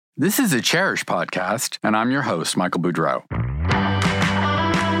This is a Cherish podcast, and I'm your host, Michael Boudreau.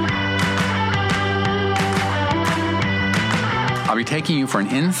 I'll be taking you for an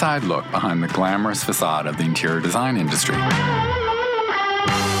inside look behind the glamorous facade of the interior design industry.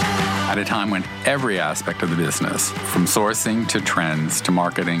 At a time when every aspect of the business, from sourcing to trends to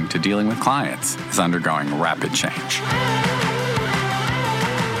marketing to dealing with clients, is undergoing rapid change.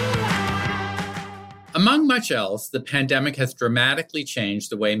 Among much else, the pandemic has dramatically changed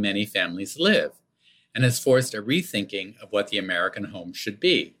the way many families live and has forced a rethinking of what the American home should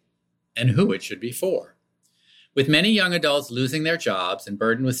be and who it should be for. With many young adults losing their jobs and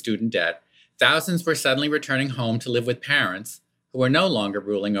burdened with student debt, thousands were suddenly returning home to live with parents who were no longer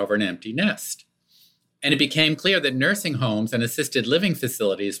ruling over an empty nest. And it became clear that nursing homes and assisted living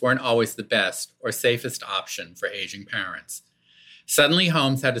facilities weren't always the best or safest option for aging parents. Suddenly,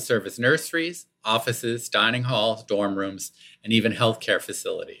 homes had to serve as nurseries, offices, dining halls, dorm rooms, and even healthcare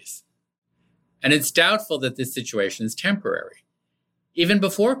facilities. And it's doubtful that this situation is temporary. Even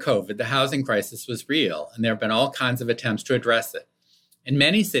before COVID, the housing crisis was real, and there have been all kinds of attempts to address it. In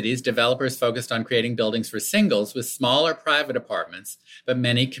many cities, developers focused on creating buildings for singles with smaller private apartments, but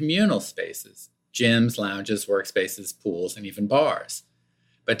many communal spaces, gyms, lounges, workspaces, pools, and even bars.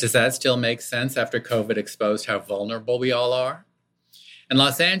 But does that still make sense after COVID exposed how vulnerable we all are? In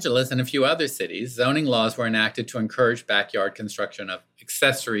Los Angeles and a few other cities, zoning laws were enacted to encourage backyard construction of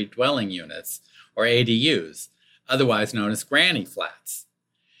accessory dwelling units, or ADUs, otherwise known as granny flats.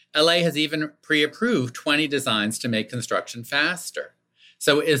 LA has even pre-approved 20 designs to make construction faster.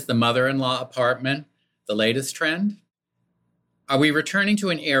 So is the mother-in-law apartment the latest trend? Are we returning to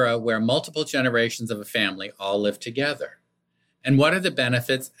an era where multiple generations of a family all live together? And what are the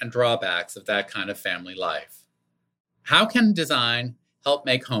benefits and drawbacks of that kind of family life? How can design help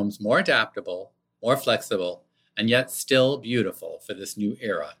make homes more adaptable, more flexible, and yet still beautiful for this new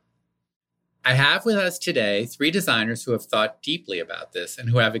era? I have with us today 3 designers who have thought deeply about this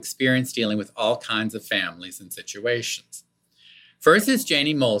and who have experience dealing with all kinds of families and situations. First is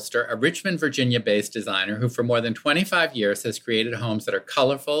Janie Molster, a Richmond, Virginia-based designer who for more than 25 years has created homes that are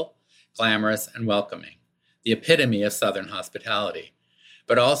colorful, glamorous, and welcoming, the epitome of Southern hospitality,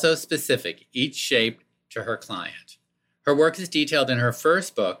 but also specific, each shaped to her client. Her work is detailed in her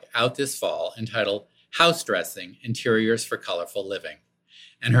first book, out this fall, entitled House Dressing: Interiors for Colorful Living.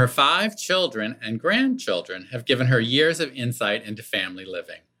 And her 5 children and grandchildren have given her years of insight into family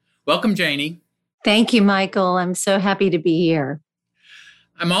living. Welcome, Janie. Thank you, Michael. I'm so happy to be here.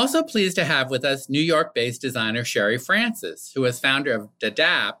 I'm also pleased to have with us New York-based designer Sherry Francis, who as founder of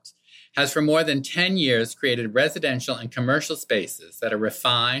Dadapt, has for more than 10 years created residential and commercial spaces that are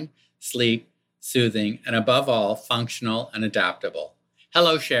refined, sleek, soothing, and above all, functional and adaptable.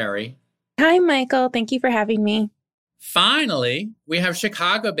 Hello, Sherry. Hi, Michael. Thank you for having me. Finally, we have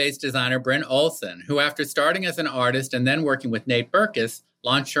Chicago-based designer Bryn Olson, who after starting as an artist and then working with Nate Berkus,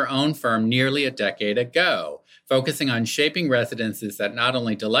 launched her own firm nearly a decade ago, focusing on shaping residences that not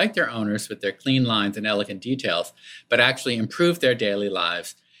only delight their owners with their clean lines and elegant details, but actually improve their daily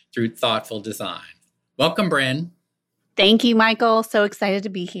lives through thoughtful design. Welcome, Bryn. Thank you, Michael. So excited to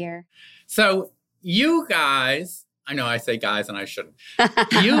be here. So you guys, I know I say guys and I shouldn't.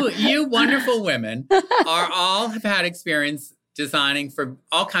 You wonderful women have had experience designing for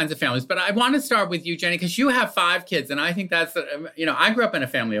all kinds of families. But I want to start with you, Jenny, because you have 5 kids. And I think that's, I grew up in a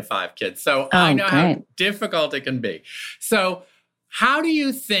family of 5 kids. So I know how difficult it can be. So how do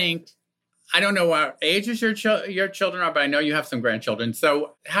you think, I don't know what ages your children are, but I know you have some grandchildren.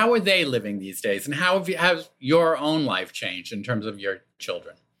 So how are they living these days? And how has your own life changed in terms of your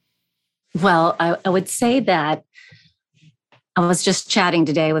children? Well, I would say that I was just chatting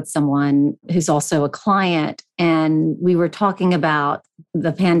today with someone who's also a client, and we were talking about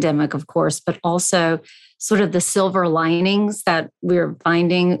the pandemic, of course, but also sort of the silver linings that we're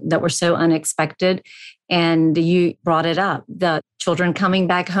finding that were so unexpected. And you brought it up, the children coming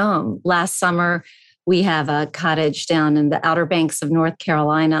back home. Last summer, we have a cottage down in the Outer Banks of North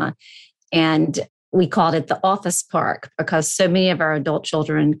Carolina, and we called it the office park because so many of our adult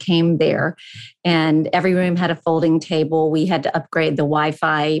children came there, and every room had a folding table. We had to upgrade the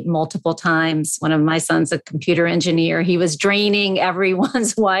Wi-Fi multiple times. One of my sons, a computer engineer, he was draining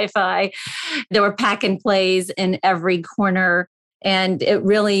everyone's Wi-Fi. There were pack and plays in every corner. And it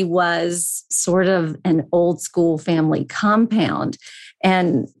really was sort of an old school family compound.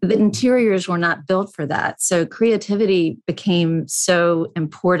 And the interiors were not built for that. So creativity became so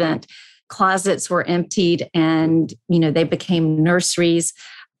important. Closets were emptied and, they became nurseries.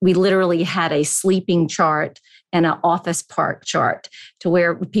 We literally had a sleeping chart and an office park chart to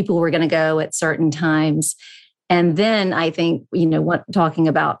where people were going to go at certain times. And then I think, what talking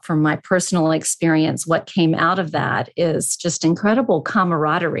about from my personal experience, what came out of that is just incredible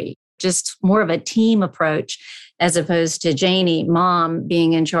camaraderie, just more of a team approach, as opposed to Janie, mom,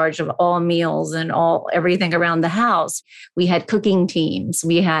 being in charge of all meals and everything around the house. We had cooking teams.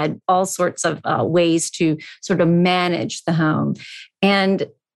 We had all sorts of ways to sort of manage the home. And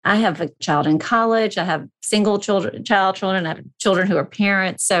I have a child in college. I have single children. I have children who are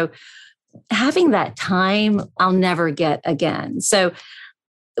parents. So having that time, I'll never get again. So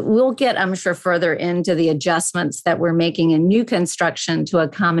we'll get, I'm sure, further into the adjustments that we're making in new construction to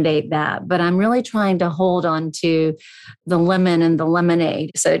accommodate that. But I'm really trying to hold on to the lemon and the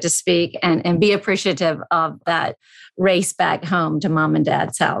lemonade, so to speak, and be appreciative of that race back home to mom and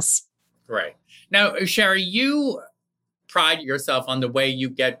dad's house. Great. Now, Sherry, you pride yourself on the way you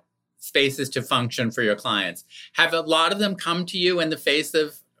get spaces to function for your clients. Have a lot of them come to you in the face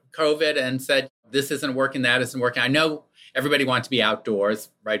of COVID and said, this isn't working, that isn't working? I know everybody wants to be outdoors,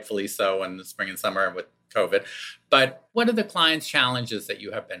 rightfully so, in the spring and summer with COVID. But what are the clients' challenges that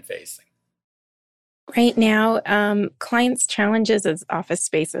you have been facing? Right now, clients' challenges is office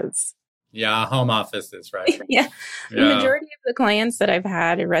spaces. Yeah, home offices, right? Yeah. The majority of the clients that I've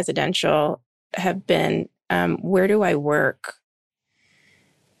had in residential have been, where do I work?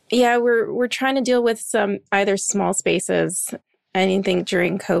 Yeah, we're trying to deal with some either small spaces. Anything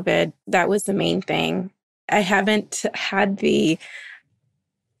during COVID, that was the main thing. I haven't had the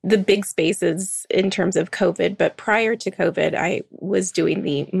big spaces in terms of COVID, but prior to COVID, I was doing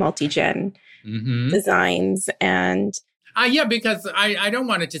the multi-gen designs and yeah, because I don't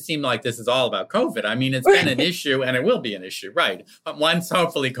want it to seem like this is all about COVID. I mean, it's been an issue and it will be an issue, right? But once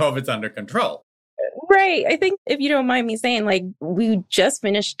hopefully COVID's under control. Right. I think if you don't mind me saying, like, we just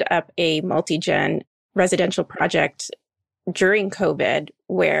finished up a multi-gen residential project during COVID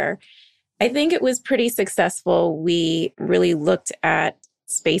where I think it was pretty successful. We really looked at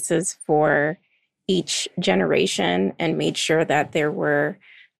spaces for each generation and made sure that there were,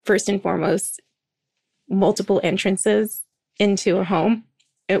 first and foremost, multiple entrances into a home.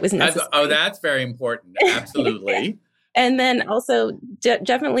 It was necessary. That's very important. Absolutely. And then also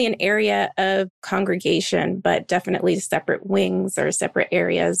definitely an area of congregation, but definitely separate wings or separate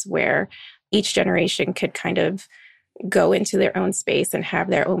areas where each generation could kind of go into their own space and have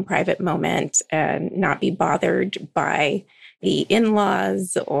their own private moment and not be bothered by the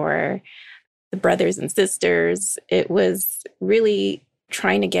in-laws or the brothers and sisters. It was really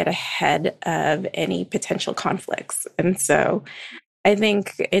trying to get ahead of any potential conflicts. And so I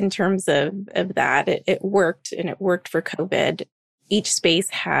think in terms of that, it worked, and it worked for COVID. Each space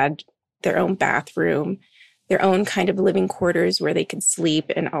had their own bathroom, their own kind of living quarters where they could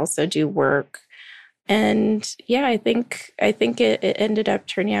sleep and also do work. And yeah, I think it ended up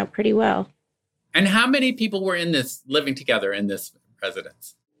turning out pretty well. And how many people were living together in this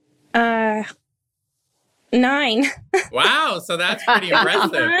residence? 9. Wow, so that's pretty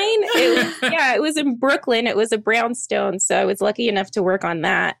impressive. 9. It was in Brooklyn. It was a brownstone, so I was lucky enough to work on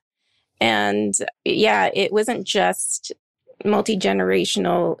that. And yeah, it wasn't just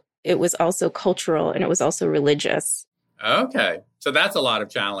multi-generational. It was also cultural, and it was also religious. Okay. So that's a lot of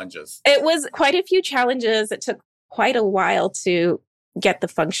challenges. It was quite a few challenges. It took quite a while to get the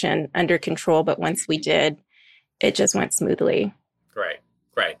function under control. But once we did, it just went smoothly.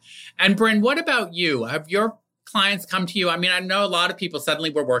 Great. And Bryn, what about you? Have your clients come to you? I mean, I know a lot of people suddenly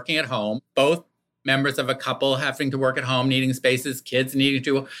were working at home, both members of a couple having to work at home, needing spaces, kids needing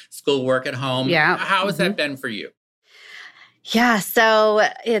to do school work at home. Yeah. How has that been for you? Yeah, so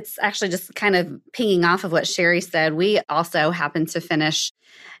it's actually just kind of pinging off of what Sherry said. We also happened to finish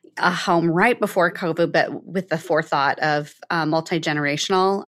a home right before COVID, but with the forethought of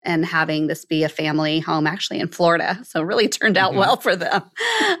multi-generational and having this be a family home actually in Florida. So it really turned out well for them.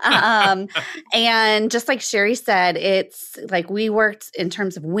 And just like Sherry said, it's like we worked in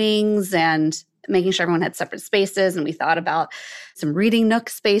terms of wings and making sure everyone had separate spaces. And we thought about some reading nook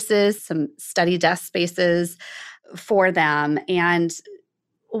spaces, some study desk spaces for them. And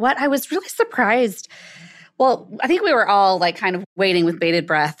what I was really surprised, well, I think we were all like kind of waiting with bated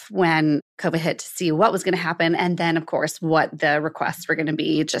breath when COVID hit to see what was going to happen. And then, of course, what the requests were going to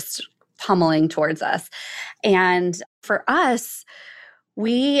be, just pummeling towards us. And for us,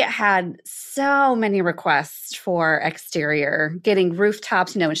 we had so many requests for exterior, getting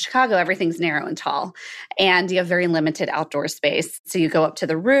rooftops. In Chicago, everything's narrow and tall, and you have very limited outdoor space. So you go up to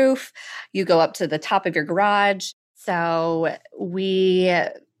the roof, you go up to the top of your garage. So we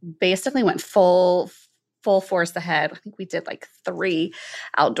basically went full full force ahead. I think we did like 3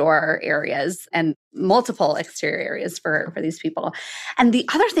 outdoor areas and multiple exterior areas for these people. And the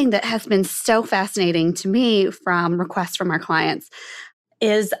other thing that has been so fascinating to me from requests from our clients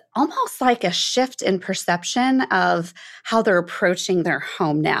is almost like a shift in perception of how they're approaching their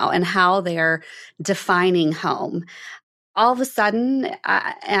home now and how they're defining home. All of a sudden,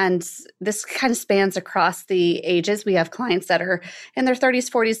 and this kind of spans across the ages, we have clients that are in their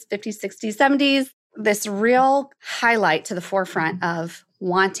 30s, 40s, 50s, 60s, 70s, this real highlight to the forefront of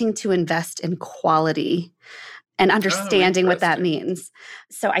wanting to invest in quality and understanding what that means.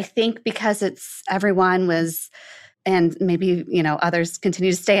 So I think because everyone was, and maybe, others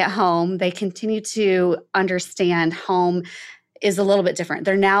continue to stay at home, they continue to understand home is a little bit different.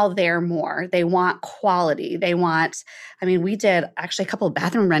 They're now there more. They want quality. We did actually a couple of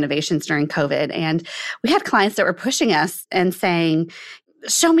bathroom renovations during COVID, and we had clients that were pushing us and saying,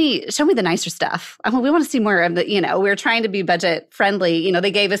 show me the nicer stuff. We want to see more of the, we were trying to be budget friendly.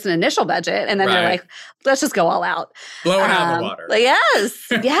 They gave us an initial budget and then they're like, let's just go all out. Blow it out of the water.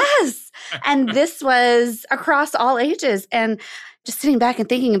 Yes. And this was across all ages. And just sitting back and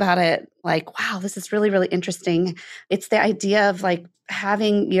thinking about it, like, wow, this is really, really interesting. It's the idea of like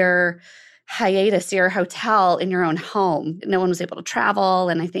having your hiatus, your hotel in your own home. No one was able to travel.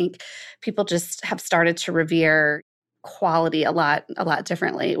 And I think people just have started to revere quality a lot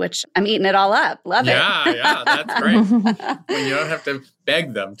differently, which I'm eating it all up. Love it. Yeah, that's great. When you don't have to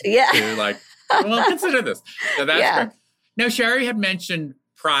beg them to like, well, consider this. So that's great. Now, Sherry had mentioned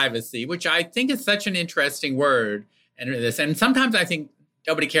privacy, which I think is such an interesting word. And sometimes I think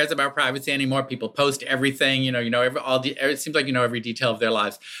nobody cares about privacy anymore. People post everything, it seems like every detail of their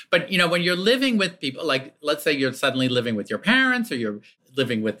lives. But, when you're living with people, like, let's say you're suddenly living with your parents or you're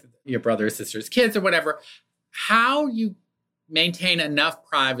living with your brother or sister's kids or whatever, how you maintain enough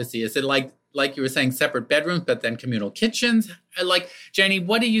privacy? Is it like you were saying, separate bedrooms, but then communal kitchens? Like, Janie,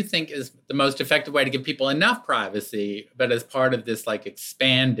 what do you think is the most effective way to give people enough privacy, but as part of this like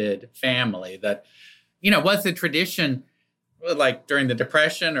expanded family that, was the tradition like during the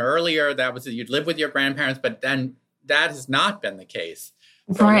Depression or earlier, that was you'd live with your grandparents, but then that has not been the case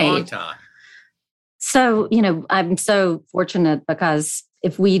for a long time. So, I'm so fortunate because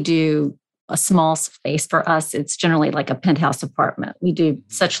if we do a small space for us, it's generally like a penthouse apartment. We do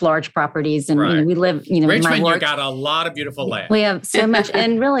such large properties and we live, Richmond, you got a lot of beautiful land. We have so much.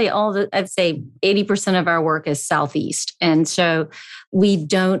 And really I'd say 80% of our work is Southeast. And so we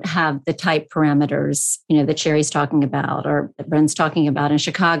don't have the tight parameters, that Sherry's talking about or Bren's talking about in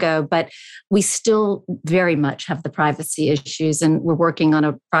Chicago, but we still very much have the privacy issues. And we're working on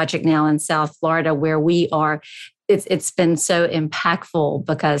a project now in South Florida where we are, it's been so impactful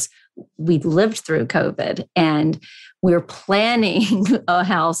because we lived through COVID and we're planning a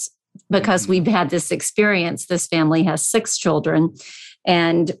house because we've had this experience. This family has 6 children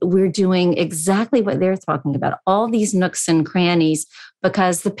and we're doing exactly what they're talking about, all these nooks and crannies,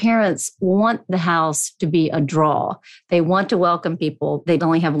 because the parents want the house to be a draw. They want to welcome people. They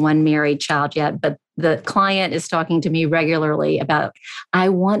only have 1 married child yet, but the client is talking to me regularly about, I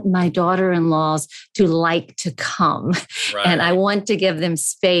want my daughter-in-laws to like to come. And I want to give them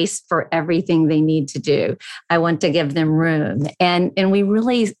space for everything they need to do. I want to give them room. And we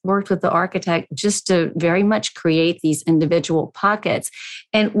really worked with the architect just to very much create these individual pockets.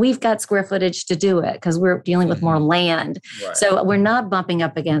 And we've got square footage to do it because we're dealing with more land. So we're not bumping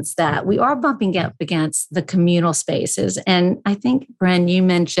up against that. We are bumping up against the communal spaces. And I think, Bren, you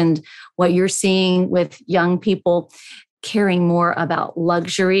mentioned what you're seeing with young people caring more about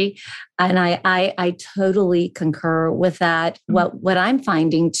luxury. And I totally concur with that. What I'm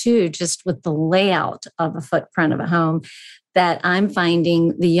finding too, just with the layout of a footprint of a home, that I'm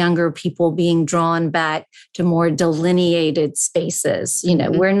finding the younger people being drawn back to more delineated spaces.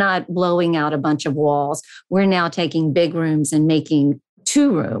 We're not blowing out a bunch of walls. We're now taking big rooms and making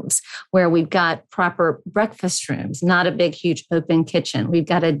 2 rooms where we've got proper breakfast rooms, not a big, huge open kitchen. We've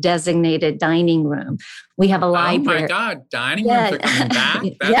got a designated dining room. We have a library. Oh my God, dining rooms are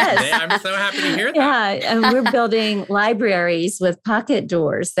coming back? I'm so happy to hear that. Yeah, and we're building libraries with pocket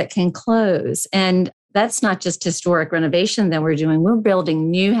doors that can close. And that's not just historic renovation that we're doing. We're building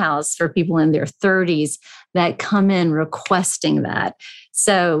new house for people in their 30s that come in requesting that.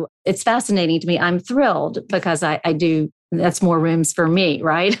 So it's fascinating to me. I'm thrilled because I do. That's more rooms for me,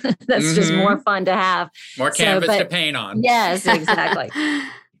 right? That's just more fun to have. More canvas to paint on. Yes, exactly.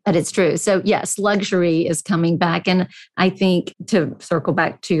 But it's true. So yes, luxury is coming back. And I think to circle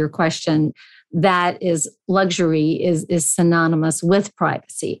back to your question, that is luxury is synonymous with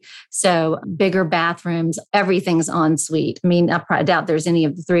privacy. So bigger bathrooms, everything's en suite. I mean, I doubt there's any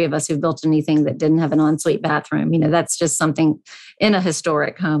of the three of us who built anything that didn't have an ensuite bathroom. That's just something in a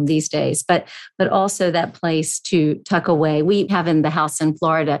historic home these days. But also that place to tuck away. We have in the house in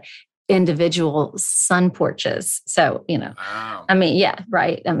Florida individual sun porches. So, Wow. I mean, yeah,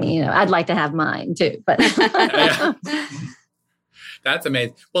 right. I mean, I'd like to have mine too, but Yeah. That's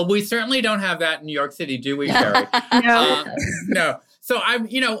amazing. Well, we certainly don't have that in New York City, do we, Sherry? No. No. So I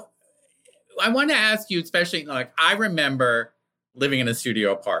want to ask you, especially I remember living in a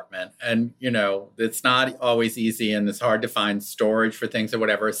studio apartment, and it's not always easy, and it's hard to find storage for things or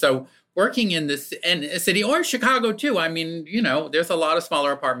whatever. So working in a city or Chicago too. I mean, there's a lot of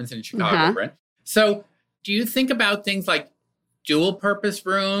smaller apartments in Chicago, Brent. So do you think about things like dual purpose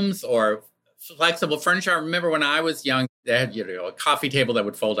rooms or flexible furniture? I remember when I was young, they had, a coffee table that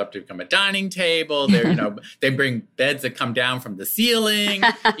would fold up to become a dining table. They bring beds that come down from the ceiling,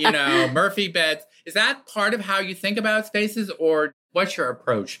 Murphy beds. Is that part of how you think about spaces, or what's your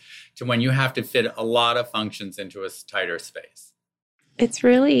approach to when you have to fit a lot of functions into a tighter space? It's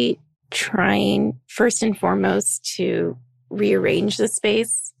really trying, first and foremost, to rearrange the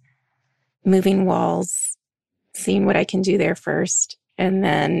space, moving walls, seeing what I can do there first, and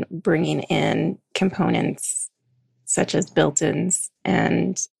then bringing in components such as built-ins,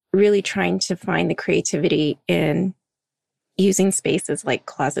 and really trying to find the creativity in using spaces like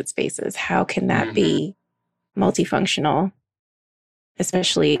closet spaces. How can that be multifunctional,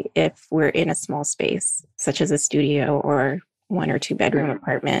 especially if we're in a small space, such as a studio or 1 or 2 bedroom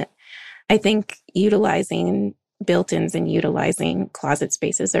apartment? I think utilizing built-ins and utilizing closet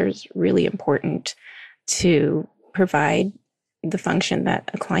spaces is really important to provide the function that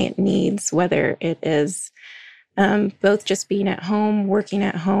a client needs, whether it is both just being at home, working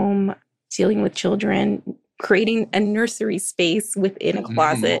at home, dealing with children. Creating a nursery space within a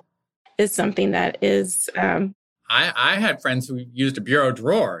closet is something that is... I had friends who used a bureau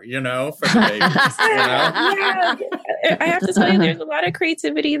drawer, for the babies. Yeah. I have to tell you, there's a lot of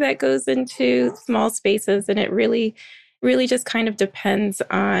creativity that goes into small spaces, and it really, really just kind of depends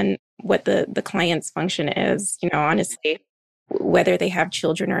on what the client's function is. Honestly, whether they have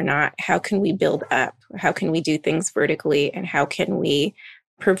children or not, how can we build up? How can we do things vertically? And how can we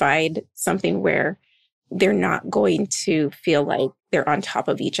provide something where they're not going to feel like they're on top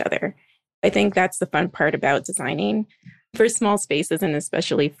of each other? I think that's the fun part about designing for small spaces, and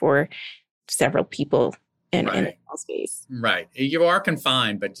especially for several people in a small space. Right. You are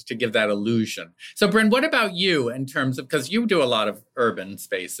confined, but to give that illusion. So, Bryn, what about you in terms of, because you do a lot of urban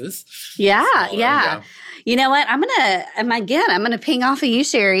spaces. Yeah. You know what? I'm going to ping off of you,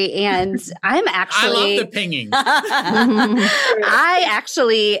 Sherry. And I'm actually... I love the pinging. I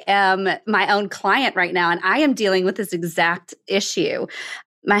actually am my own client right now, and I am dealing with this exact issue.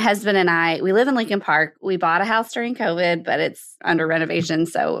 My husband and I, we live in Lincoln Park. We bought a house during COVID, but it's under renovation,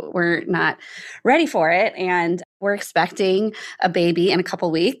 so we're not ready for it. And we're expecting a baby in a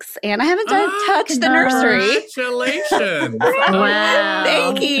couple weeks, and I haven't touched the nursery. Congratulations! Wow.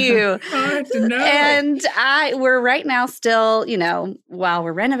 Thank you. I didn't know. And we're right now still, while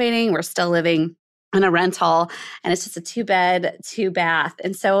we're renovating, we're still living in a rental, and it's just a 2-bed, 2-bath.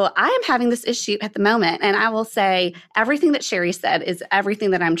 And so I am having this issue at the moment. And I will say everything that Sherry said is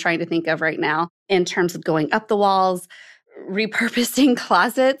everything that I'm trying to think of right now in terms of going up the walls, repurposing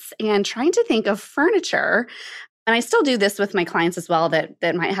closets, and trying to think of furniture. And I still do this with my clients as well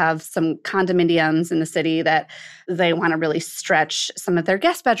that might have some condominiums in the city that they want to really stretch some of their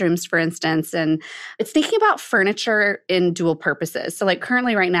guest bedrooms, for instance. And it's thinking about furniture in dual purposes. So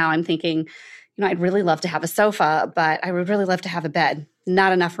currently right now I'm thinking, I'd really love to have a sofa, but I would really love to have a bed.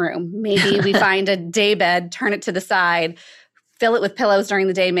 Not enough room. Maybe we find a day bed, turn it to the side, fill it with pillows during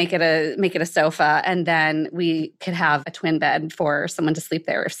the day, make it a sofa, and then we could have a twin bed for someone to sleep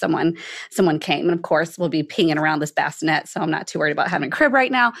there if someone came. And of course, we'll be pinging around this bassinet, so I'm not too worried about having a crib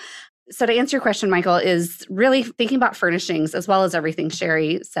right now. So to answer your question, Michael, is really thinking about furnishings as well as everything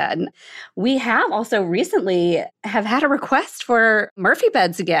Sherry said. We have also recently have had a request for Murphy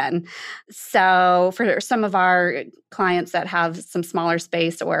beds again. So for some of our clients that have some smaller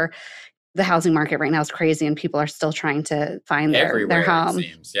space, or the housing market right now is crazy and people are still trying to find their home. It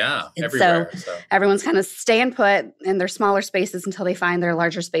seems. Yeah, and everywhere. So everyone's kind of staying put in their smaller spaces until they find their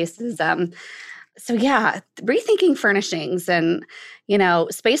larger spaces. So yeah, rethinking furnishings, and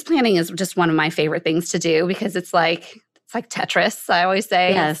space planning is just one of my favorite things to do, because it's It's like Tetris, I always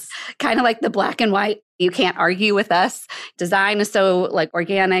say. Yes. Kind of like the black and white. You can't argue with us. Design is so like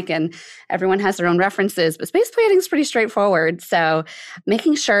organic and everyone has their own references, but space planning is pretty straightforward. So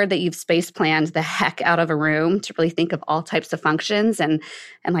making sure that you've space planned the heck out of a room to really think of all types of functions. And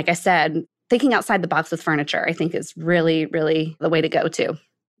like I said, thinking outside the box with furniture, I think is really, really the way to go too.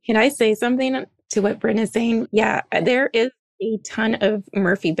 Can I say something to what Bryn is saying? Yeah, there is a ton of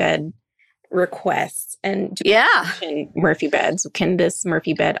Murphy bed requests and Murphy beds. Can this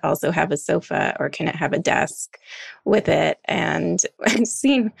Murphy bed also have a sofa or can it have a desk with it? And I've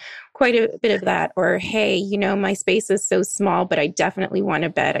seen quite a bit of that. Or, hey, you know, my space is so small, but I definitely want a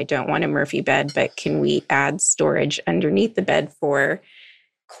bed. I don't want a Murphy bed, but can we add storage underneath the bed for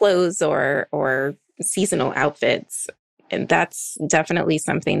clothes or seasonal outfits? And that's definitely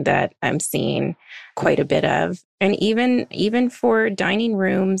something that I'm seeing quite a bit of. And even for dining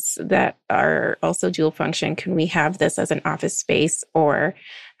rooms that are also dual function, can we have this as an office space? Or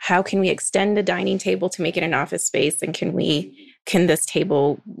how can we extend the dining table to make it an office space? And can this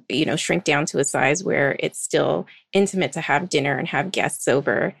table, you know, shrink down to a size where it's still intimate to have dinner and have guests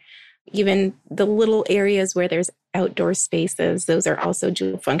over? Even the little areas where there's outdoor spaces, those are also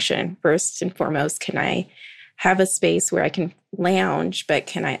dual function. First and foremost, can I have a space where I can lounge, but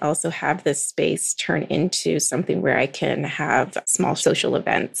can I also have this space turn into something where I can have small social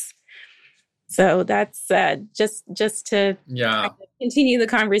events? So that's just to continue the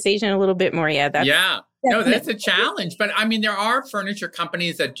conversation a little bit more. That's a challenge. But I mean, there are furniture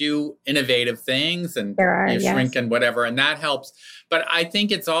companies that do innovative things and shrink and whatever, and that helps. But I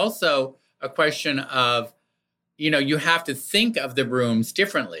think it's also a question of, you know, you have to think of the rooms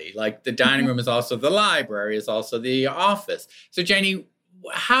differently. Like the dining room is also the library, is also the office. So Janie,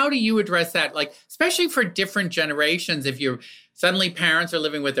 how do you address that? Like, especially for different generations, if you're suddenly parents are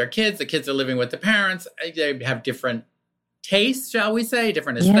living with their kids, the kids are living with the parents, they have different tastes, shall we say,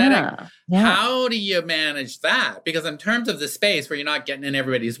 different aesthetic. Yeah. How do you manage that? Because in terms of the space where you're not getting in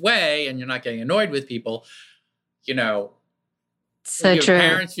everybody's way and you're not getting annoyed with people, you know, so your true.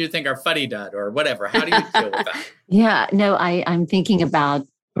 Parents you think are fuddy-dud or whatever. How do you deal with that? Yeah, no, I'm thinking about,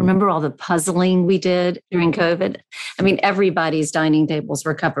 remember all the puzzling we did during COVID? I mean, everybody's dining tables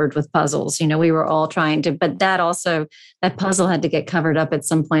were covered with puzzles. You know, we were all trying to, but that puzzle had to get covered up at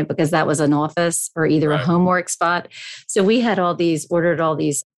some point because that was an office or either a homework spot. So we had ordered all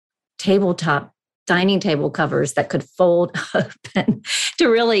these tabletop dining table covers that could fold open to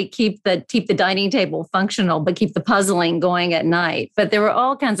really keep the dining table functional, but keep the puzzling going at night. But there were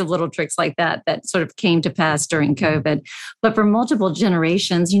all kinds of little tricks like that sort of came to pass during COVID. But for multiple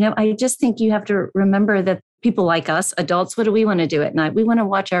generations, you know, I just think you have to remember that people like us, adults, what do we want to do at night? We want to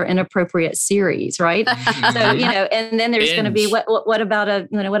watch our inappropriate series, right? So, you know, and then there's going to be what about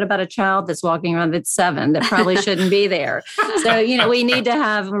a child that's walking around that's 7 that probably shouldn't be there? So, you know, we need to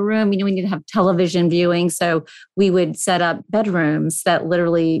have a room, you know, we need to have television viewing. So we would set up bedrooms that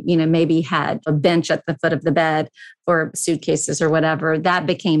literally, you know, maybe had a bench at the foot of the bed for suitcases or whatever. That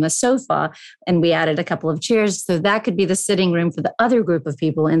became a sofa, and we added a couple of chairs. So that could be the sitting room for the other group of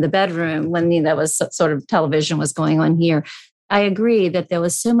people in the bedroom when, you know, that was sort of television was going on here. I agree that there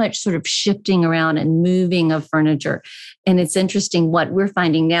was so much sort of shifting around and moving of furniture. And it's interesting what we're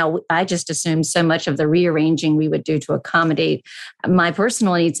finding now. I just assumed so much of the rearranging we would do to accommodate my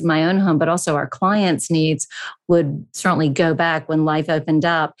personal needs in my own home, but also our clients' needs would certainly go back when life opened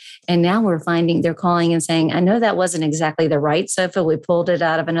up. And now we're finding they're calling and saying, I know that wasn't exactly the right sofa. We pulled it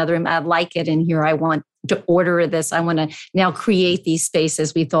out of another room. I like it in here. I want to order this. I want to now create these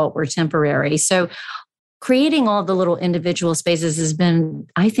spaces we thought were temporary. So creating all the little individual spaces has been,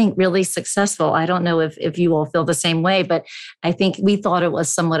 I think, really successful. I don't know if you all feel the same way, but I think we thought it was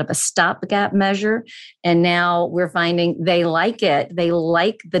somewhat of a stopgap measure. And now we're finding they like it. They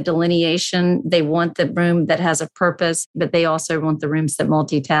like the delineation. They want the room that has a purpose, but they also want the rooms that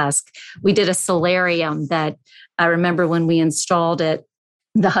multitask. We did a solarium that I remember when we installed it,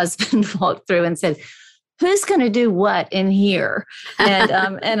 the husband walked through and said, who's going to do what in here?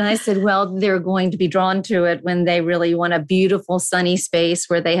 And I said, well, they're going to be drawn to it when they really want a beautiful sunny space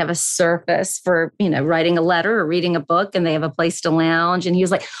where they have a surface for, you know, writing a letter or reading a book, and they have a place to lounge. And he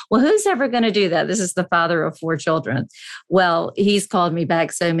was like, well, who's ever going to do that? This is the father of 4 children. Well, he's called me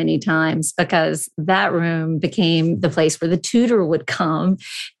back so many times because that room became the place where the tutor would come.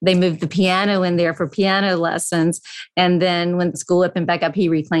 They moved the piano in there for piano lessons. And then when the school opened back up, he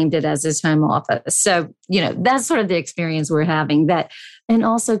reclaimed it as his home office. So, you know, that's sort of the experience we're having. That, and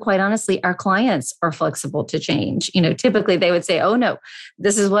also, quite honestly, our clients are flexible to change. You know, typically they would say, oh no,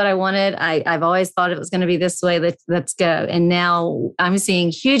 this is what I wanted. I've always thought it was going to be this way. Let's go. And now I'm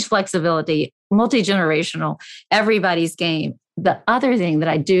seeing huge flexibility multi-generational, everybody's game. The other thing that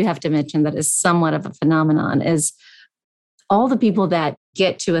I do have to mention that is somewhat of a phenomenon is all the people that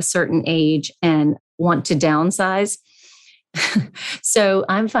get to a certain age and want to downsize. So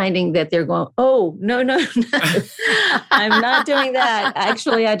I'm finding that they're going, oh, no, I'm not doing that.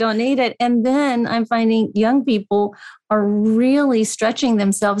 Actually, I don't need it. And then I'm finding young people are really stretching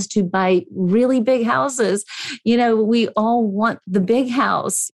themselves to buy really big houses. We all want the big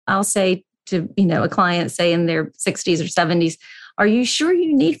house. I'll say to, a client, say in their 60s or 70s, are you sure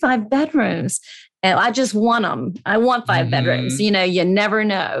you need 5 bedrooms? And I just want them. I want 5 bedrooms. You never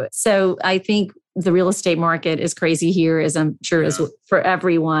know. So I think the real estate market is crazy here, as I'm sure is for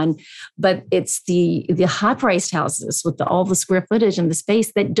everyone. But it's the high-priced houses with all the square footage and the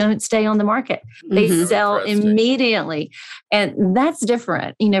space that don't stay on the market. They sell immediately. And that's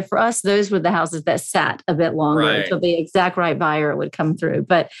different. For us, those were the houses that sat a bit longer until the exact right buyer would come through.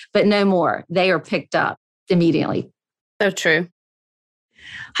 But no more. They are picked up immediately. So true.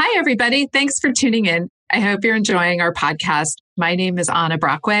 Hi, everybody. Thanks for tuning in. I hope you're enjoying our podcast. My name is Anna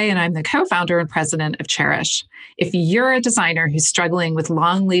Brockway, and I'm the co-founder and president of Chairish. If you're a designer who's struggling with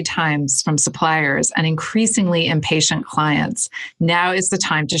long lead times from suppliers and increasingly impatient clients, now is the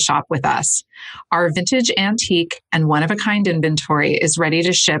time to shop with us. Our vintage, antique, and one-of-a-kind inventory is ready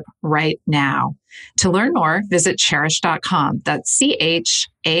to ship right now. To learn more, visit chairish.com. That's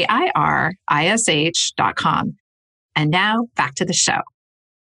CHAIRISH.com. And now back to the show.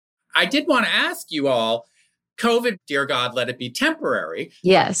 I did want to ask you all, COVID, dear God, let it be temporary.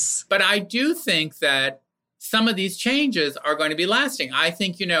 Yes. But I do think that some of these changes are going to be lasting. I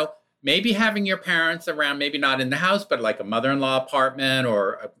think, maybe having your parents around, maybe not in the house, but like a mother-in-law apartment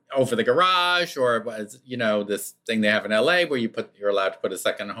or over the garage, or, this thing they have in LA where you're allowed to put a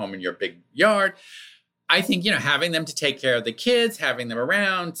second home in your big yard. I think, having them to take care of the kids, having them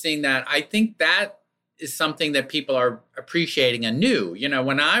around, seeing that, I think that is something that people are appreciating anew.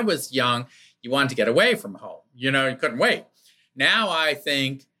 When I was young, you wanted to get away from home. You couldn't wait. Now I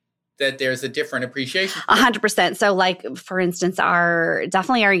think that there's a different appreciation. 100%. So like, for instance,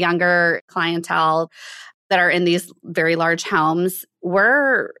 definitely our younger clientele that are in these very large homes,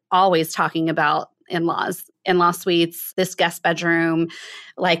 we're always talking about in-law suites, this guest bedroom.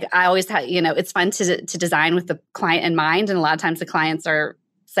 Like I always have, it's fun to design with the client in mind. And a lot of times the clients are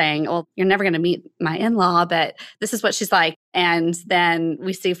saying, well, you're never going to meet my in-law, but this is what she's like. And then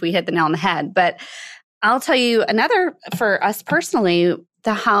we see if we hit the nail on the head. But I'll tell you another, for us personally,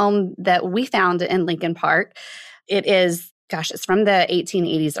 the home that we found in Lincoln Park, it's from the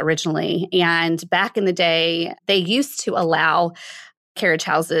 1880s originally. And back in the day, they used to allow carriage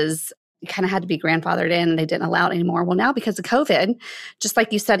houses. You kind of had to be grandfathered in. They didn't allow it anymore. Well, now because of COVID, just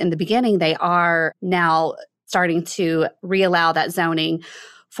like you said in the beginning, they are now starting to reallow that zoning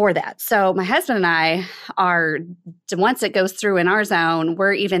for that. So my husband and I are, once it goes through in our zone,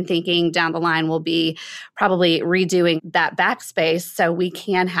 we're even thinking down the line we'll be probably redoing that backspace so we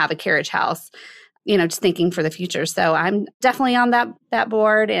can have a carriage house, just thinking for the future. So I'm definitely on that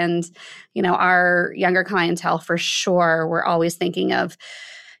board. And, our younger clientele for sure, we're always thinking of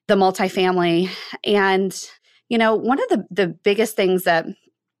the multifamily. And, one of the biggest things that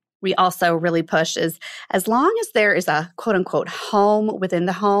we also really push is, as long as there is a quote unquote home within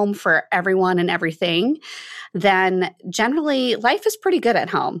the home for everyone and everything, then generally life is pretty good at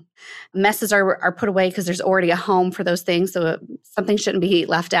home. Messes are put away because there's already a home for those things. So something shouldn't be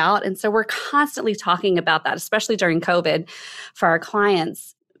left out. And so we're constantly talking about that, especially during COVID for our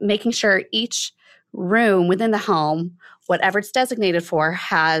clients, making sure each room within the home, whatever it's designated for,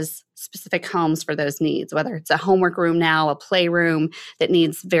 has specific homes for those needs, whether it's a homework room now, a playroom that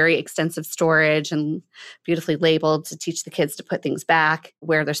needs very extensive storage and beautifully labeled to teach the kids to put things back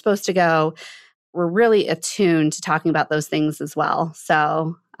where they're supposed to go. We're really attuned to talking about those things as well.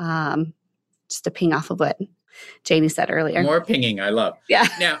 So just to ping off of what Janie said earlier. More pinging, I love. Yeah.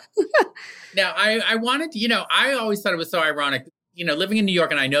 Now I wanted to, I always thought it was so ironic, living in New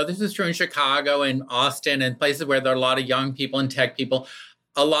York, and I know this is true in Chicago and Austin and places where there are a lot of young people and tech people.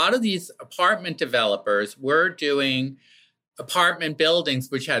 A lot of these apartment developers were doing apartment buildings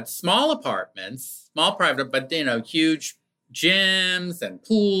which had small apartments, small private, but huge gyms and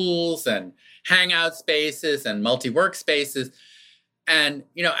pools and hangout spaces and multi-work spaces. And,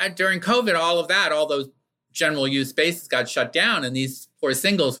 during COVID, all those general use spaces got shut down, and these poor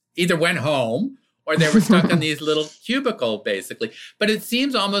singles either went home or they were stuck in these little cubicle, basically. But it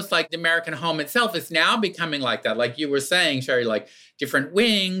seems almost like the American home itself is now becoming like that. Like you were saying, Sherry, like different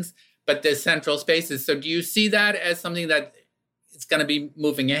wings, but there's central spaces. So do you see that as something that is going to be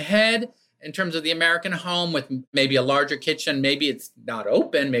moving ahead in terms of the American home with maybe a larger kitchen. Maybe it's not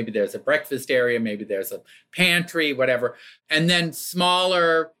open. Maybe there's a breakfast area. Maybe there's a pantry, whatever. And then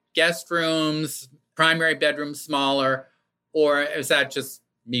smaller guest rooms, primary bedrooms smaller. Or is that just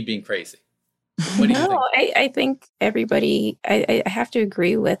me being crazy? What do you think? I think everybody, I have to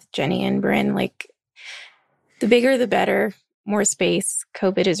agree with Jenny and Bryn. Like, the bigger, the better, more space.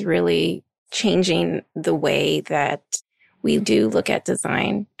 COVID is really changing the way that we do look at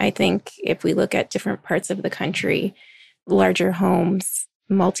design. I think if we look at different parts of the country, larger homes,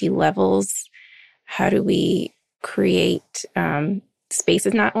 multi-levels, how do we create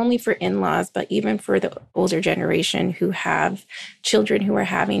spaces not only for in-laws, but even for the older generation who have children who are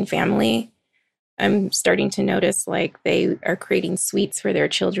having family? I'm starting to notice like they are creating suites for their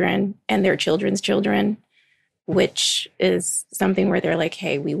children and their children's children, which is something where they're like,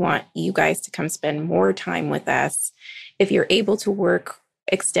 hey, we want you guys to come spend more time with us. If you're able to work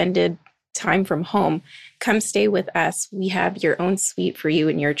extended time from home, come stay with us. We have your own suite for you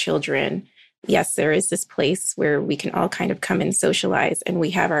and your children. Yes, there is this place where we can all kind of come and socialize, and we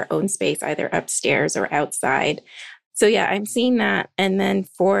have our own space, either upstairs or outside. So yeah, I'm seeing that. And then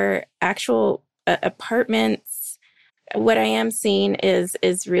for actual apartments, what I am seeing is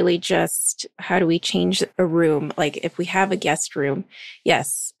really just how do we change a room? Like if we have a guest room,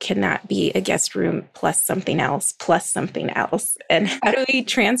 yes, can that be a guest room plus something else, plus something else? And how do we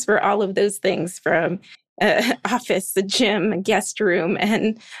transfer all of those things from office, a gym, a guest room,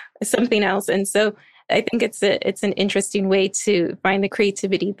 and something else? And so I think it's an interesting way to find the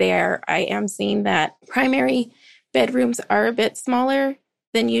creativity there. I am seeing that primary bedrooms are a bit smaller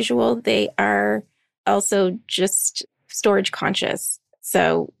than usual. They are also just storage conscious.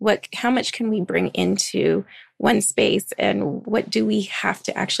 So how much can we bring into one space, and what do we have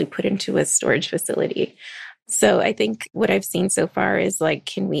to actually put into a storage facility? So I think what I've seen so far is like,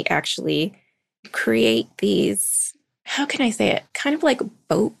 can we actually create these, how can I say it? Kind of like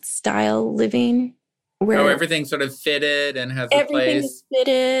boat style living where everything's sort of fitted and has a place. Everything is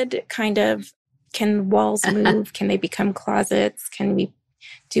fitted, kind of. Can walls move? Can they become closets? Can we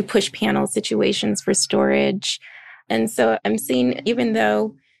do push panel situations for storage? And so I'm seeing, even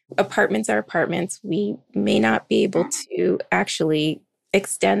though apartments are apartments, we may not be able to actually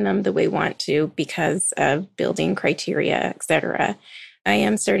extend them the way we want to because of building criteria, et cetera. I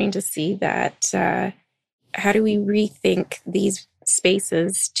am starting to see that how do we rethink these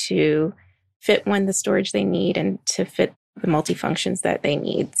spaces to fit, one, the storage they need, and to fit the multifunctions that they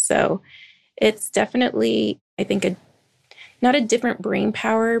need. So it's definitely, I think, not a different brain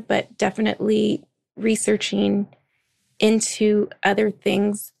power, but definitely researching into other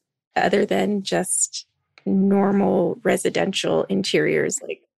things other than just normal residential interiors.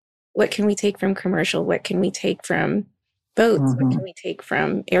 Like, what can we take from commercial? What can we take from boats? Mm-hmm. What can we take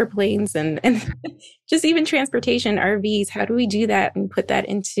from airplanes and just even transportation, RVs? How do we do that and put that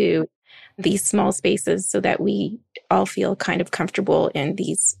into these small spaces so that we all feel kind of comfortable in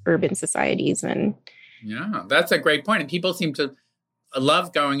these urban societies? And yeah, that's a great point. And people seem to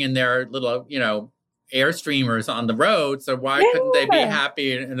love going in their little, Airstreamers on the road. So why couldn't they be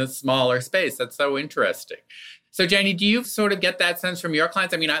happy in a smaller space? That's so interesting. So Jenny, do you sort of get that sense from your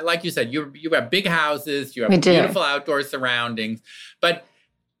clients? I mean, like you said, you have big houses, you have beautiful outdoor surroundings, but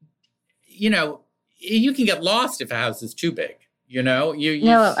you can get lost if a house is too big. No,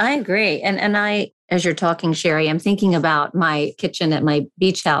 I agree. And I, as you're talking, Sherry, I'm thinking about my kitchen at my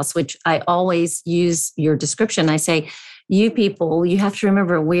beach house, which I always use your description. I say, you people, you have to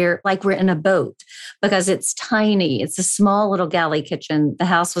remember we're in a boat because it's tiny. It's a small little galley kitchen. The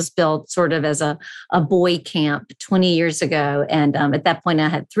house was built sort of as a boy camp 20 years ago. And at that point, I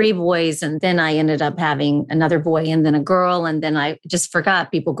had 3 boys. And then I ended up having another boy and then a girl. And then I just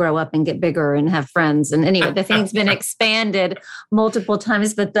forgot people grow up and get bigger and have friends. And anyway, the thing's been expanded multiple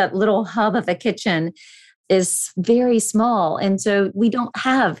times, but that little hub of a kitchen is very small. And so we don't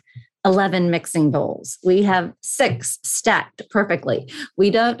have 11 mixing bowls. We have 6 stacked perfectly.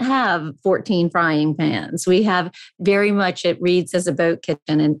 We don't have 14 frying pans. We have very much, it reads as a boat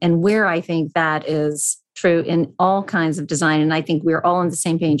kitchen. And where I think that is true in all kinds of design, and I think we're all on the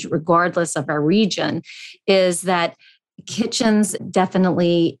same page, regardless of our region, is that kitchens,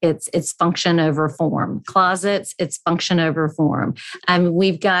 definitely it's function over form. Closets, it's function over form.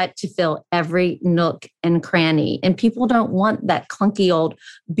 We've got to fill every nook and cranny. And people don't want that clunky old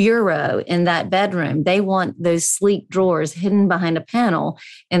bureau in that bedroom. They want those sleek drawers hidden behind a panel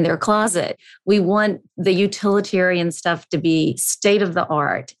in their closet. We want the utilitarian stuff to be state of the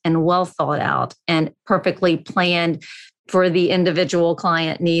art and well thought out and perfectly planned, for the individual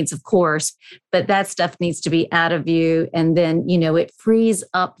client needs, of course, but that stuff needs to be out of view. And then, it frees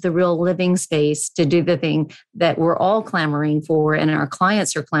up the real living space to do the thing that we're all clamoring for and our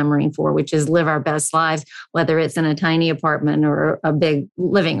clients are clamoring for, which is live our best lives, whether it's in a tiny apartment or a big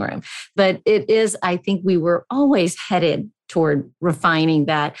living room. But it is, I think we were always headed toward refining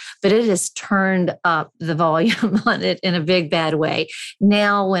that, but it has turned up the volume on it in a big bad way.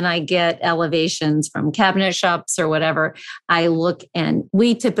 Now, when I get elevations from cabinet shops or whatever, I look and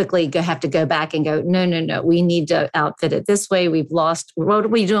we typically have to go back and go, no, we need to outfit it this way. We've lost, what are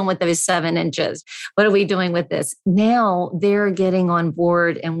we doing with those 7 inches? What are we doing with this? Now they're getting on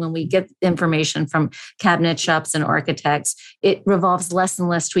board. And when we get information from cabinet shops and architects, it revolves less and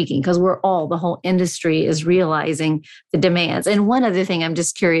less tweaking because the whole industry is realizing the demand. And one other thing, I'm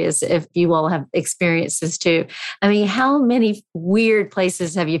just curious if you all have experienced this too. I mean, how many weird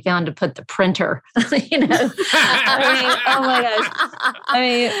places have you found to put the printer? Oh my gosh. I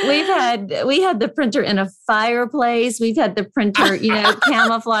mean, we had the printer in a fireplace. We've had the printer,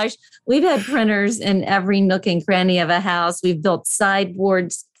 camouflage. We've had printers in every nook and cranny of a house. We've built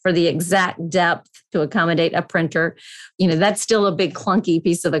sideboards for the exact depth to accommodate a printer. That's still a big clunky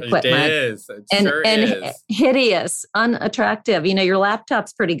piece of equipment. It is. It sure is. Hideous, unattractive. Your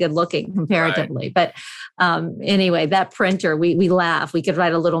laptop's pretty good looking comparatively. Right. But anyway, that printer, we laugh. We could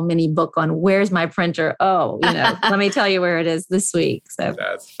write a little mini book on where's my printer? Oh, let me tell you where it is this week. So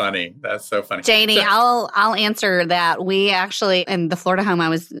that's funny. That's so funny. Janie, I'll answer that. We actually, in the Florida home I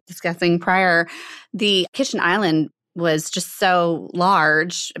was discussing prior, the kitchen island was just so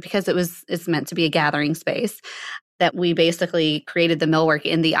large because it's meant to be a gathering space that we basically created the millwork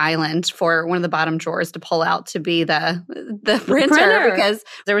in the island for one of the bottom drawers to pull out to be the printer because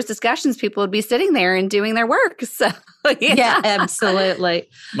there was discussions people would be sitting there and doing their work. So yeah absolutely.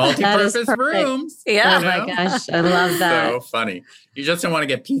 Multi-purpose rooms. Yeah. Oh my gosh. I love that. So funny. You just don't want to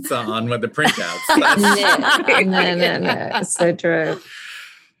get pizza on with the printouts. No. It's so true.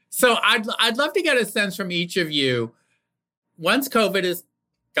 So I'd love to get a sense from each of you. Once COVID is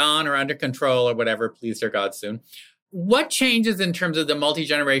gone or under control or whatever, please dear God soon, what changes in terms of the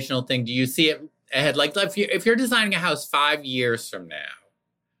multi-generational thing do you see it ahead? Like if you're designing a house 5 years from now,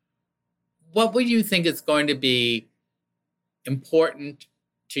 what would you think is going to be important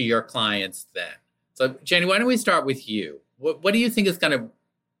to your clients then? So Janie, why don't we start with you? What do you think is going to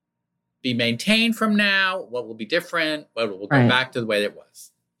be maintained from now? What will be different? What will go back to the way it was?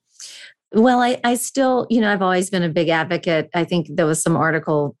 Well, I still, I've always been a big advocate. I think there was some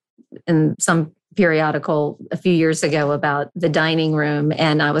article in some periodical a few years ago about the dining room,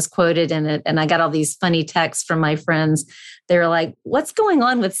 and I was quoted in it, and I got all these funny texts from my friends. They were like, "What's going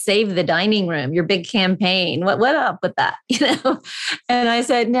on with Save the Dining Room, your big campaign? What up with that?" And I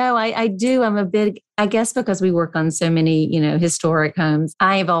said, "No, I do. I'm a big, I guess because we work on so many, historic homes.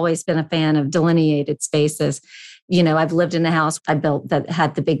 I've always been a fan of delineated spaces. I've lived in a house I built that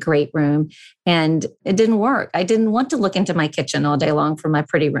had the big great room and it didn't work. I didn't want to look into my kitchen all day long from my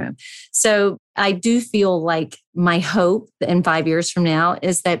pretty room. So I do feel like my hope in 5 years from now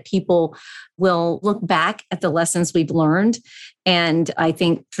is that people will look back at the lessons we've learned. And I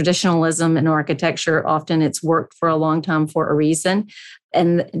think traditionalism in architecture, often it's worked for a long time for a reason.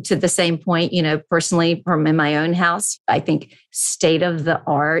 And to the same point, personally from in my own house, I think state of the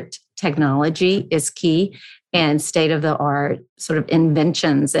art technology is key. And state-of-the-art sort of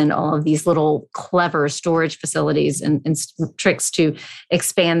inventions and all of these little clever storage facilities and tricks to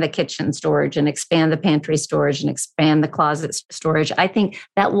expand the kitchen storage and expand the pantry storage and expand the closet storage. I think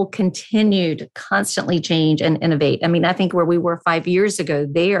that will continue to constantly change and innovate. I mean, I think where we were 5 years ago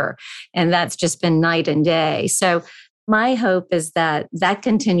there, and that's just been night and day. So my hope is that that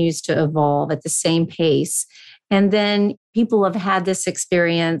continues to evolve at the same pace. And then people have had this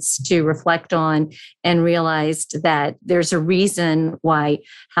experience to reflect on and realized that there's a reason why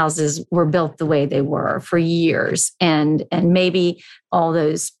houses were built the way they were for years. And maybe all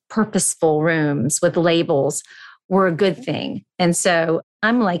those purposeful rooms with labels were a good thing. And so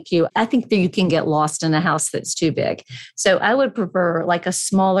I'm like you. I think that you can get lost in a house that's too big. So I would prefer like a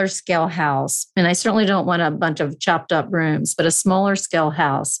smaller scale house. And I certainly don't want a bunch of chopped up rooms, but a smaller scale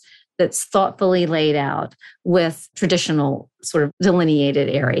house that's thoughtfully laid out with traditional sort of delineated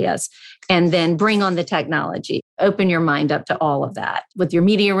areas, and then bring on the technology. Open your mind up to all of that with your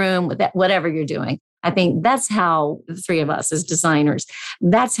media room, with that, whatever you're doing. I think that's how the three of us as designers,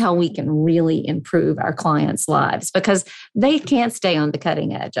 that's how we can really improve our clients' lives, because they can't stay on the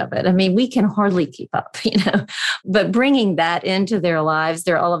cutting edge of it. I mean, we can hardly keep up, but bringing that into their lives,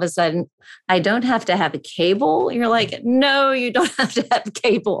 they're all of a sudden, I don't have to have a cable. You're like, no, you don't have to have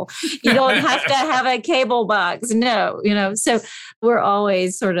cable. You don't have to have a cable box. No, so we're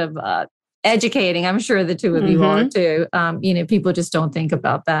always sort of educating. I'm sure the two of you are too. People just don't think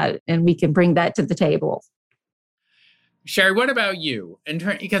about that, and we can bring that to the table. Sherry, what about you?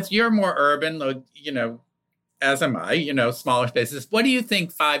 Because you're more urban, as am I, smaller spaces. What do you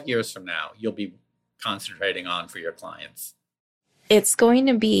think 5 years from now you'll be concentrating on for your clients? It's going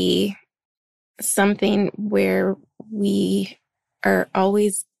to be something where we are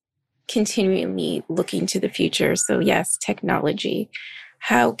always continually looking to the future. So yes, technology.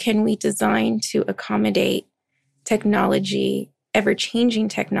 How can we design to accommodate technology, ever-changing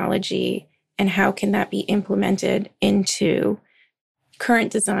technology, and how can that be implemented into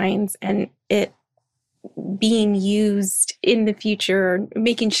current designs and it being used in the future,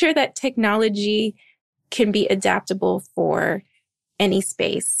 making sure that technology can be adaptable for any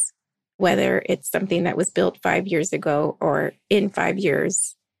space, whether it's something that was built 5 years ago or in 5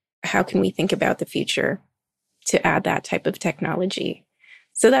 years. How can we think about the future to add that type of technology?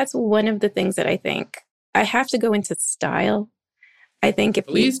 So that's one of the things that I think. I have to go into style. I think if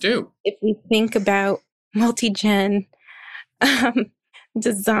we think about multi-gen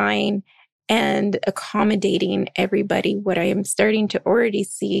design and accommodating everybody, what I am starting to already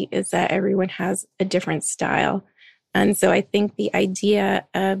see is that everyone has a different style. And so I think the idea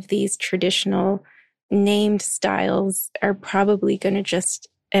of these traditional named styles are probably going to just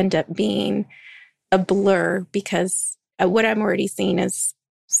end up being a blur, because what I'm already seeing is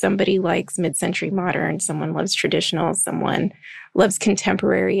somebody likes mid-century modern, someone loves traditional, someone loves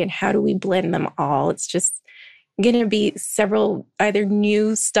contemporary, and how do we blend them all? It's just going to be several either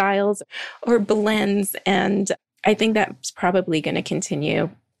new styles or blends, and I think that's probably going to continue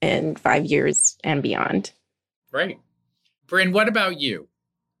in 5 years and beyond. Right. Bryn, what about you?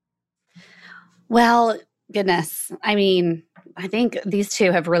 Well, goodness. I mean, I think these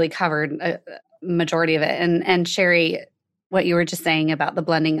two have really covered a majority of it. And Sherry, what you were just saying about the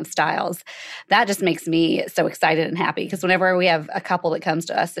blending of styles, that just makes me so excited and happy, because whenever we have a couple that comes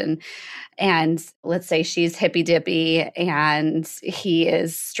to us and let's say she's hippy dippy and he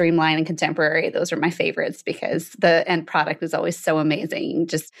is streamlined and contemporary, those are my favorites because the end product is always so amazing,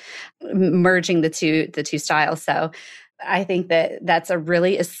 just merging the two styles. So I think that that's a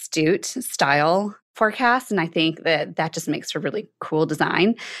really astute style forecast, and I think that just makes for really cool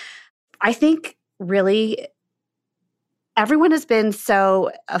design. I think really everyone has been so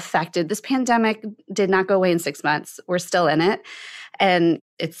affected. This pandemic did not go away in 6 months. We're still in it. And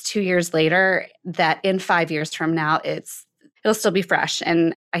it's 2 years later that in 5 years from now, it'll still be fresh.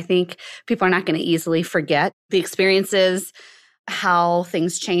 And I think people are not going to easily forget the experiences, how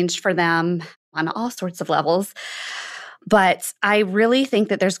things changed for them on all sorts of levels. But I really think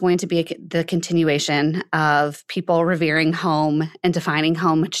that there's going to be the continuation of people revering home and defining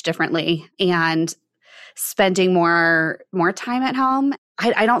home much differently and spending more time at home.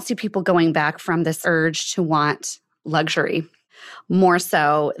 I don't see people going back from this urge to want luxury more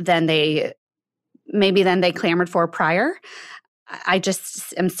so than they clamored for prior. I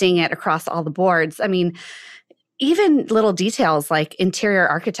just am seeing it across all the boards. I mean, even little details like interior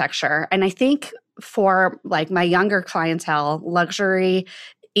architecture. And I think for like my younger clientele, luxury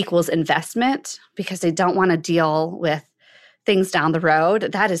equals investment because they don't want to deal with things down the road.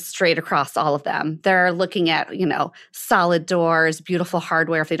 That is straight across all of them. They're looking at, solid doors, beautiful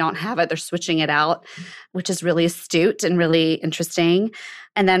hardware. If they don't have it, they're switching it out, which is really astute and really interesting.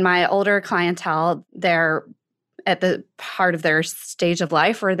 And then my older clientele, they're at the part of their stage of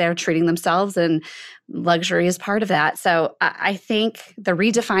life where they're treating themselves, and luxury is part of that. So I think the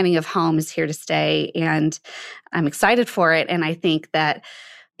redefining of home is here to stay, and I'm excited for it. And I think that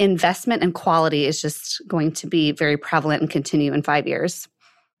investment and quality is just going to be very prevalent and continue in 5 years.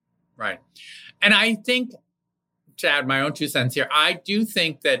 Right. And I think, to add my own 2 cents here, I do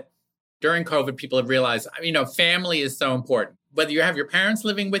think that during COVID, people have realized, family is so important. Whether you have your parents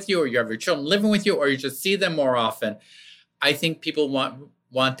living with you or you have your children living with you or you just see them more often, I think people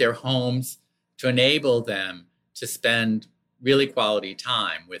want their homes to enable them to spend really quality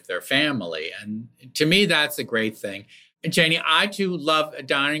time with their family. And to me, that's a great thing. And Janie, I too love a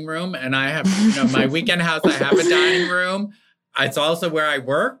dining room, and I have, my weekend house, I have a dining room. It's also where I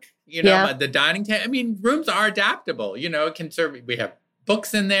work, the dining table. Rooms are adaptable, it can serve, we have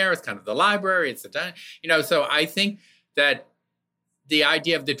books in there. It's kind of the library. It's the dining, so I think that the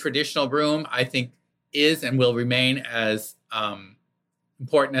idea of the traditional room, I think is and will remain as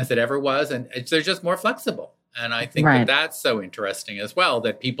important as it ever was. And they're just more flexible. And I think that that's so interesting as well,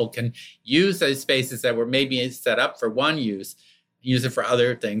 that people can use those spaces that were maybe set up for one use it for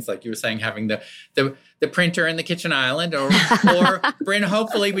other things, like you were saying, having the printer in the kitchen island, or Bryn,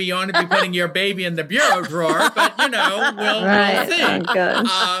 hopefully we want to be putting your baby in the bureau drawer, but we'll see.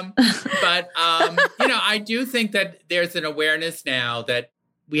 I do think that there's an awareness now that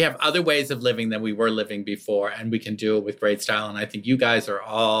we have other ways of living than we were living before, and we can do it with great style. And I think you guys are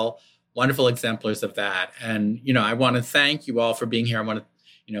all wonderful exemplars of that. And, I want to thank you all for being here. I want to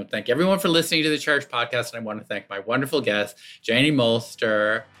thank everyone for listening to the Cherish Podcast. And I want to thank my wonderful guests, Janie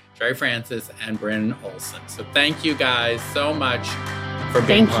Molster, Jerry Francis, and Bryn Olson. So thank you guys so much for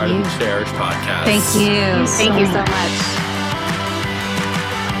being part of the Cherish Podcast. Thank you. Thank you so much.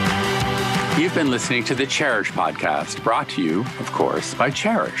 You've been listening to the Cherish Podcast, brought to you, of course, by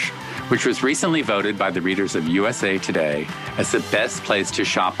Cherish, which was recently voted by the readers of USA Today as the best place to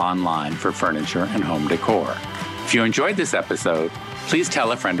shop online for furniture and home decor. If you enjoyed this episode, please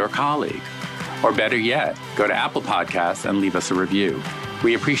tell a friend or colleague. Or better yet, go to Apple Podcasts and leave us a review.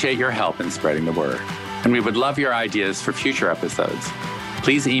 We appreciate your help in spreading the word. And we would love your ideas for future episodes.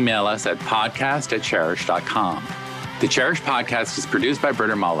 Please email us at podcast@cherish.com. The Cherish Podcast is produced by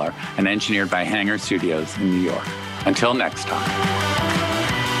Britta Muller and engineered by Hanger Studios in New York. Until next time.